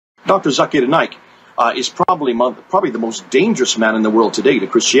Dr. Zakir Naik is probably the most dangerous man in the world today to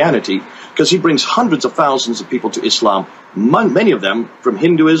Christianity, because he brings hundreds of thousands of people to Islam, many of them from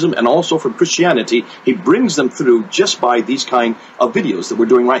Hinduism and also from Christianity. He brings them through just by these kind of videos that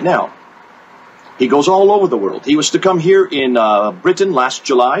we're doing right now. He goes all over the world. He was to come here in Britain last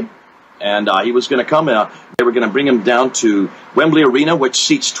July, and he was going to come. They were going to bring him down to Wembley Arena, which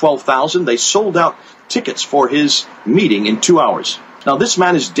seats 12,000. They sold out tickets for his meeting in 2 hours. Now, this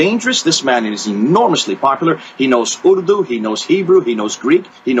man is dangerous. This man is enormously popular. He knows Urdu, he knows Hebrew, he knows Greek,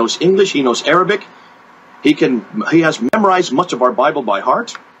 he knows English, he knows Arabic. He has memorized much of our Bible by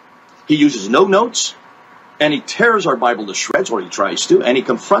heart. He uses no notes, and he tears our Bible to shreds, or he tries to, and he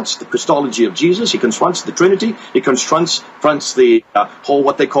confronts the Christology of Jesus. He confronts the Trinity. He confronts the whole,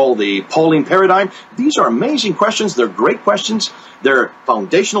 what they call the Pauline paradigm. These are amazing questions. They're great questions. They're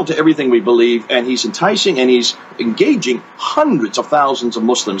foundational to everything we believe, and he's enticing and he's engaging hundreds of thousands of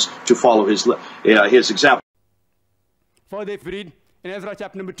Muslims to follow his example. Further, if we read in Ezra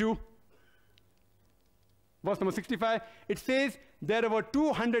chapter number 2, verse number 65, it says, there were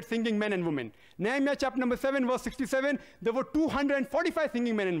 200 singing men and women. Nehemiah chapter number 7, verse 67, there were 245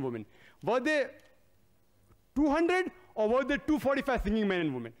 singing men and women. Were they 200 or were they 245 singing men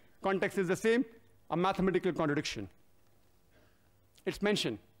and women? Context is the same, a mathematical contradiction. It's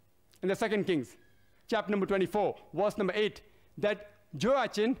mentioned in the 2 Kings, chapter number 24, verse number 8, that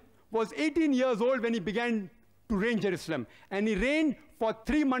Joachim was 18 years old when he began to reign Jerusalem. And he reigned for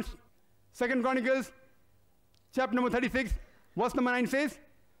 3 months. 2 Chronicles, chapter number 36, verse number 9 says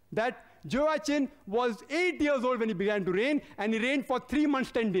that Joachim was 8 years old when he began to reign, and he reigned for 3 months,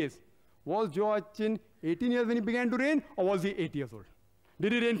 10 days. Was Joachim 18 years when he began to reign, or was he 8 years old?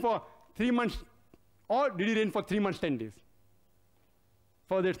 Did he reign for 3 months, or did he reign for 3 months, 10 days?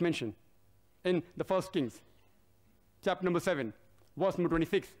 Further, it's mentioned in the 1 Kings, chapter number 7, verse number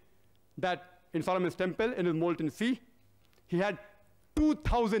 26, that in Solomon's temple, in his molten sea, he had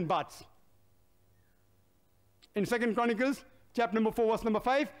 2,000 baths. In 2 Chronicles, chapter number 4, verse number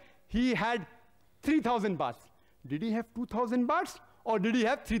 5, he had 3,000 baths. Did he have 2,000 baths, or did he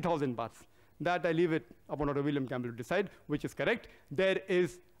have 3,000 baths? That I leave it upon Dr. William Campbell to decide which is correct. There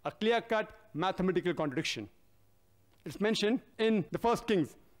is a clear-cut mathematical contradiction. It's mentioned in the 1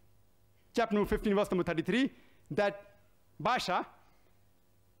 Kings, chapter number 15, verse number 33, that Baasha,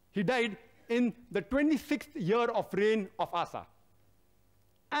 he died in the 26th year of reign of Asa.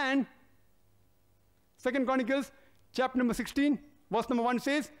 And 2 Chronicles, chapter number 16, verse number 1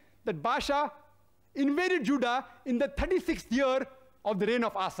 says that Baasha invaded Judah in the 36th year of the reign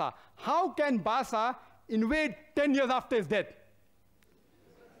of Asa. How can Baasha invade 10 years after his death?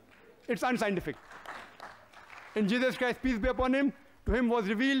 It's unscientific. In Jesus Christ, peace be upon him, to him was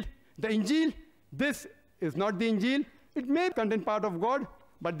revealed the Injil. This is not the Injil. It may contain part of God,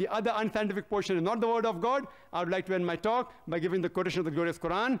 but the other unscientific portion is not the word of God. I would like to end my talk by giving the quotation of the glorious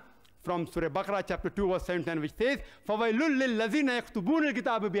Qur'an from Surah Baqarah, chapter 2, verse 7, which says, فَوَيْلٌ لِلَّذِينَ يَكْتُبُونَ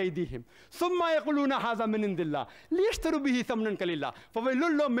الْكِتَابَ بِأَيْدِيهِمْ ثُمَّ يَقُولُونَ هَذَا مِنْ عِنْدِ اللَّهِ لِيَشْتَرُوا بِهِ ثَمَنًا قَلِيلًا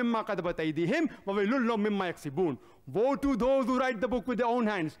فَوَيْلٌ لَهُم مِّمَّا كَتَبَتْ أَيْدِيهِمْ وَوَيْلٌ لَهُم مِّمَّا يَكْسِبُونَ. Woe to those who write the book with their own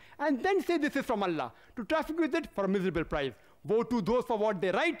hands and then say this is from Allah, to traffic with it for a miserable price. Woe to those for what they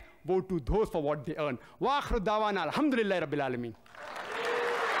write, woe to those for what they earn. Wa akhiru da'wana alhamdulillahi rabbil alameen.